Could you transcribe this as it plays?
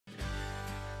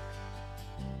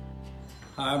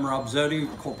Hi, I'm Rob Zodi,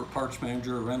 Corporate Parts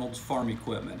Manager at Reynolds Farm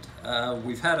Equipment.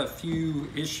 We've had a few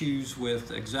issues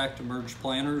with ExactEmerge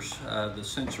planters. The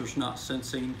sensor's not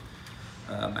sensing,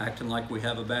 acting like we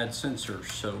have a bad sensor.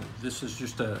 So this is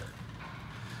just a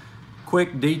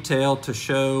quick detail to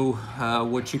show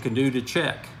what you can do to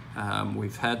check.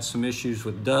 We've had some issues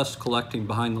with dust collecting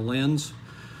behind the lens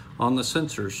on the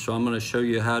sensors, so I'm going to show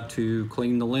you how to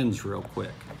clean the lens real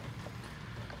quick.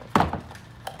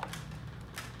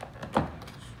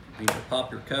 You need to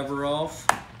pop your cover off,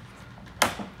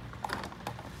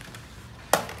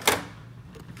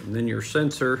 and then your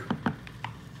sensor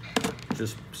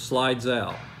just slides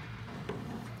out.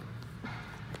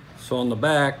 So on the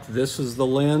back, this is the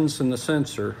lens and the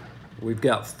sensor. We've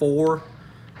got 4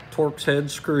 Torx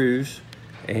head screws,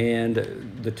 and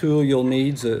the tool you'll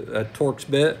need is a Torx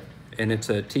bit, and it's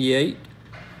a T8.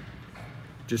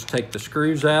 Just take the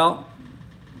screws out.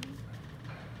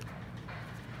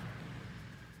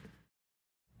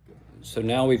 So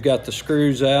now we've got the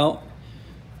screws out,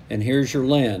 and here's your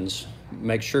lens.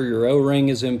 Make sure your O-ring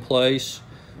is in place.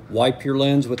 Wipe your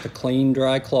lens with a clean,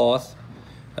 dry cloth.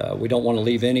 We don't want to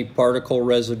leave any particle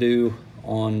residue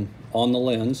on the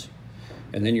lens.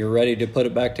 And then you're ready to put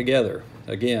it back together.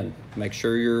 Again, make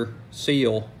sure your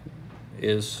seal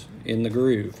is in the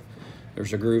groove.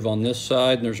 There's a groove on this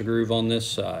side and there's a groove on this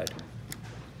side.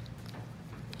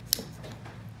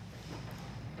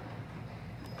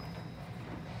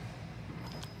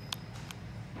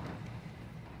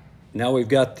 Now we've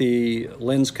got the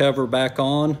lens cover back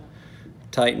on,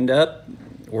 tightened up.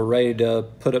 We're ready to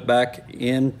put it back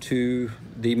into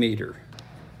the meter.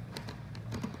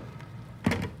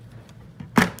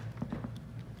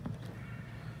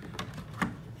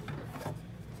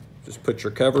 Just put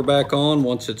your cover back on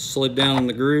once it's slid down in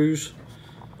the grooves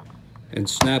and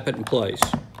snap it in place.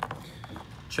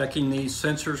 Checking these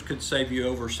sensors could save you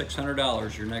over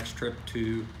 $600 your next trip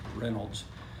to Reynolds.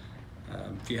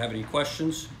 If you have any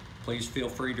questions, please feel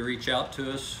free to reach out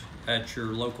to us at your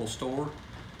local store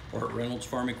or at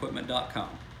reynoldsfarmequipment.com.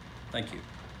 Thank you.